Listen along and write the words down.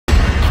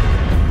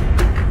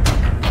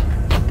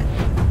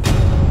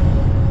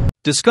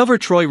Discover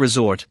Troja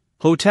Resort,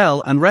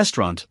 Hotel and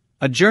Restaurant,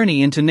 a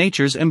journey into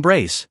nature's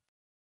embrace.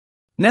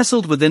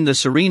 Nestled within the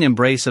serene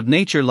embrace of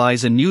nature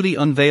lies a newly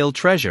unveiled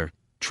treasure,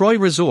 Troja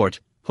Resort,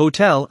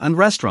 Hotel and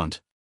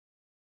Restaurant.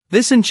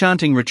 This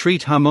enchanting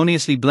retreat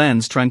harmoniously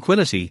blends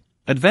tranquility,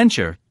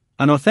 adventure,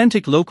 and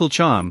authentic local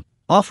charm,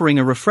 offering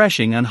a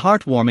refreshing and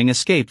heartwarming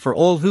escape for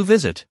all who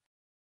visit.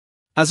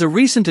 As a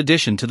recent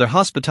addition to their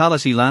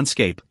hospitality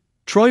landscape,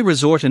 Troja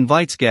Resort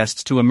invites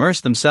guests to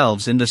immerse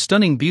themselves in the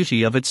stunning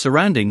beauty of its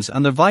surroundings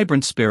and the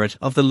vibrant spirit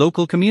of the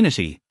local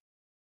community.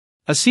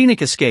 A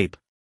scenic escape.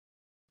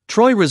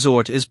 Troja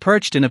Resort is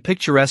perched in a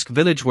picturesque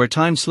village where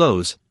time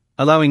slows,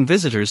 allowing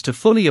visitors to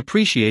fully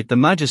appreciate the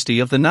majesty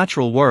of the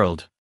natural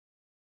world.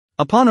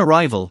 Upon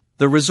arrival,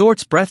 the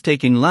resort's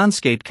breathtaking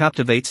landscape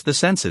captivates the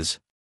senses.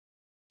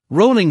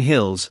 Rolling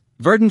hills,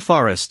 verdant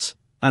forests,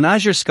 and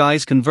azure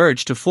skies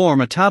converge to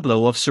form a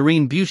tableau of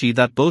serene beauty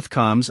that both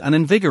calms and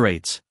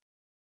invigorates.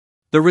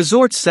 The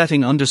resort's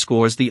setting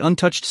underscores the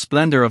untouched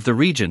splendor of the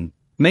region,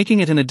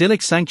 making it an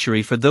idyllic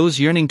sanctuary for those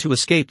yearning to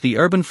escape the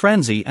urban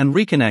frenzy and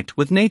reconnect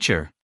with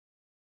nature.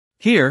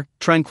 Here,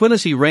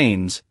 tranquility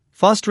reigns,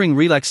 fostering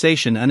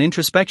relaxation and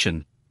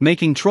introspection,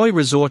 making Troja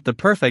Resort the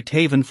perfect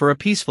haven for a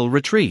peaceful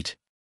retreat.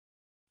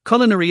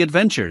 Culinary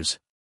adventures.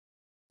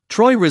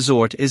 Troja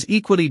Resort is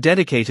equally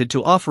dedicated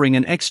to offering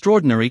an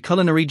extraordinary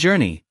culinary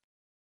journey.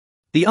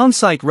 The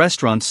on-site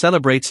restaurant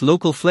celebrates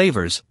local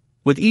flavors,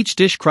 with each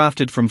dish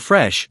crafted from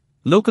fresh,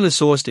 locally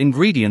sourced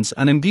ingredients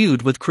and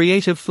imbued with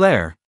creative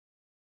flair.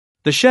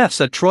 The chefs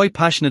at Troja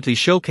passionately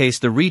showcase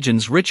the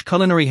region's rich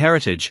culinary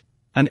heritage,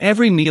 and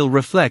every meal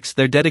reflects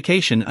their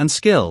dedication and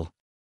skill.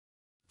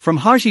 From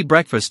hearty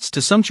breakfasts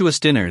to sumptuous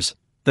dinners,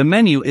 the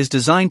menu is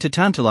designed to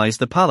tantalize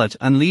the palate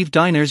and leave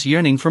diners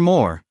yearning for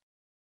more.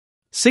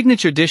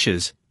 Signature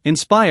dishes,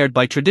 inspired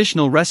by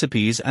traditional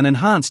recipes and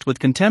enhanced with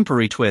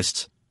contemporary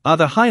twists, are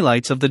the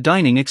highlights of the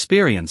dining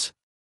experience.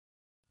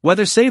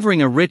 Whether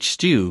savoring a rich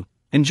stew,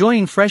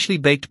 enjoying freshly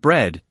baked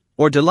bread,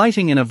 or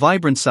delighting in a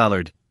vibrant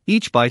salad,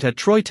 each bite at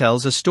Troja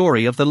tells a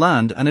story of the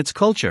land and its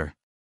culture.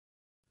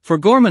 For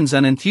gourmands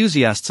and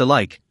enthusiasts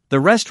alike,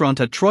 the restaurant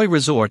at Troja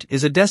Resort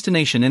is a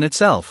destination in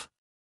itself.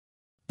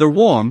 The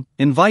warm,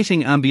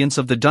 inviting ambience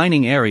of the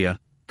dining area,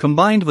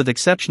 combined with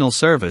exceptional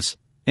service,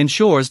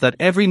 ensures that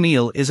every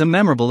meal is a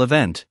memorable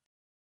event.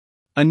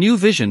 A new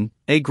vision,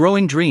 a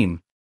growing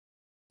dream.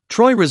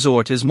 Troja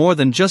Resort is more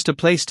than just a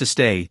place to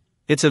stay,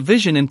 it's a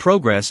vision in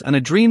progress and a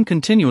dream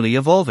continually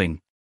evolving.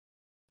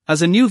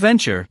 As a new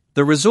venture,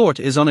 the resort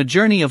is on a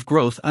journey of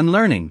growth and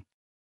learning.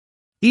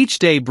 Each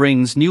day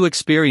brings new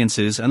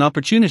experiences and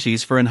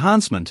opportunities for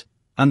enhancement,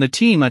 and the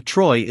team at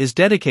Troja is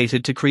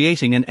dedicated to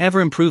creating an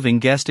ever-improving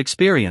guest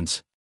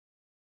experience.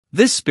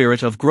 This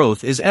spirit of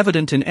growth is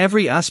evident in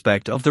every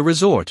aspect of the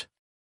resort.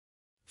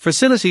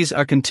 Facilities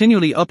are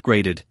continually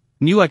upgraded,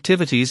 new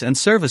activities and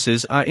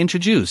services are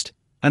introduced,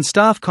 and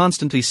staff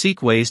constantly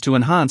seek ways to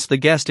enhance the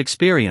guest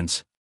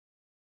experience.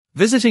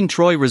 Visiting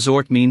Troja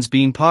Resort means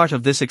being part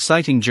of this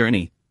exciting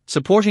journey,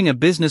 supporting a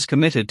business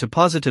committed to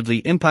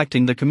positively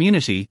impacting the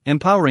community,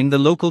 empowering the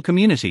local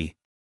community.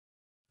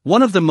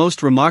 One of the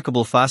most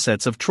remarkable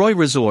facets of Troja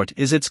Resort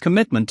is its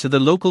commitment to the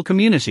local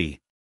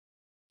community.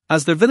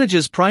 As the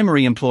village's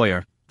primary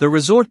employer, the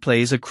resort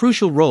plays a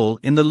crucial role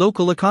in the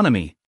local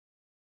economy.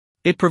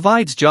 It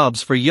provides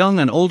jobs for young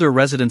and older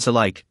residents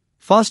alike,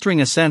 fostering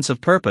a sense of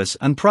purpose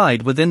and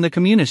pride within the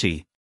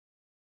community.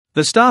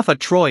 The staff at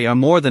Troja are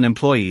more than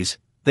employees,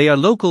 they are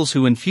locals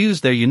who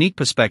infuse their unique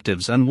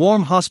perspectives and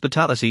warm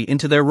hospitality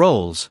into their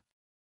roles.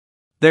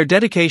 Their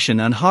dedication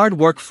and hard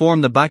work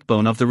form the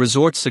backbone of the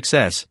resort's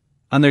success,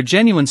 and their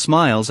genuine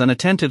smiles and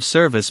attentive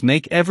service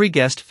make every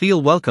guest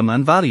feel welcome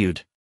and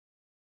valued.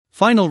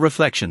 Final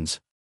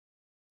reflections.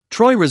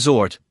 Troja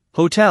Resort,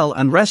 Hotel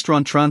and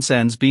Restaurant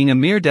transcends being a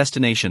mere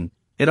destination,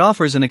 it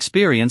offers an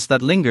experience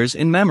that lingers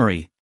in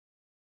memory.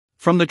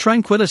 From the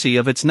tranquility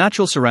of its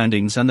natural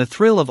surroundings and the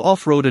thrill of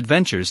off-road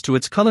adventures to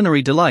its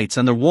culinary delights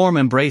and the warm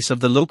embrace of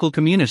the local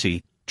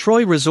community,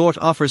 Troja Resort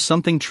offers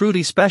something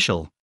truly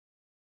special.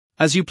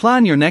 As you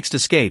plan your next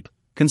escape,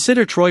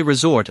 consider Troja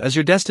Resort as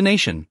your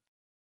destination.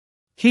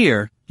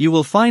 Here, you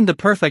will find the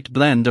perfect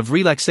blend of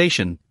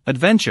relaxation,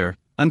 adventure,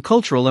 and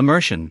cultural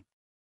immersion.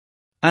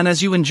 And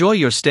as you enjoy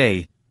your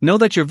stay, know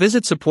that your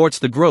visit supports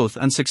the growth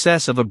and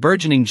success of a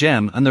burgeoning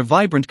gem and the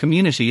vibrant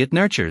community it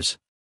nurtures.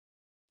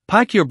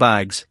 Pack your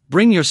bags,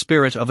 bring your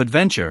spirit of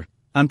adventure,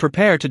 and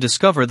prepare to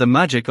discover the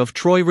magic of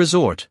Troja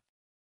Resort.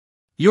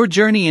 Your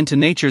journey into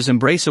nature's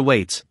embrace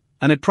awaits,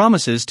 and it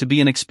promises to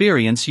be an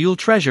experience you'll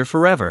treasure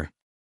forever.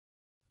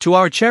 To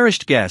our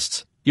cherished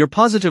guests, your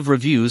positive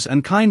reviews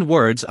and kind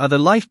words are the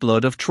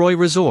lifeblood of Troja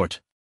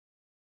Resort.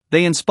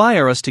 They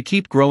inspire us to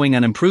keep growing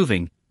and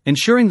improving,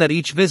 ensuring that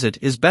each visit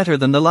is better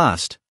than the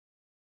last.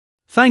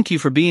 Thank you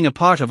for being a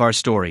part of our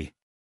story.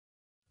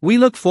 We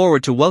look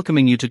forward to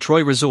welcoming you to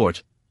Troja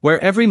Resort, where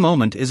every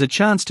moment is a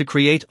chance to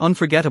create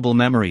unforgettable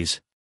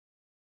memories.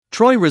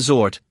 Troja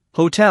Resort,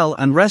 Hotel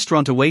and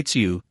Restaurant awaits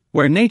you,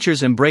 where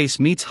nature's embrace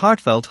meets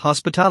heartfelt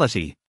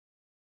hospitality.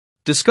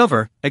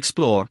 Discover,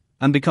 explore,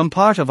 and become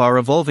part of our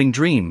evolving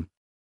dream.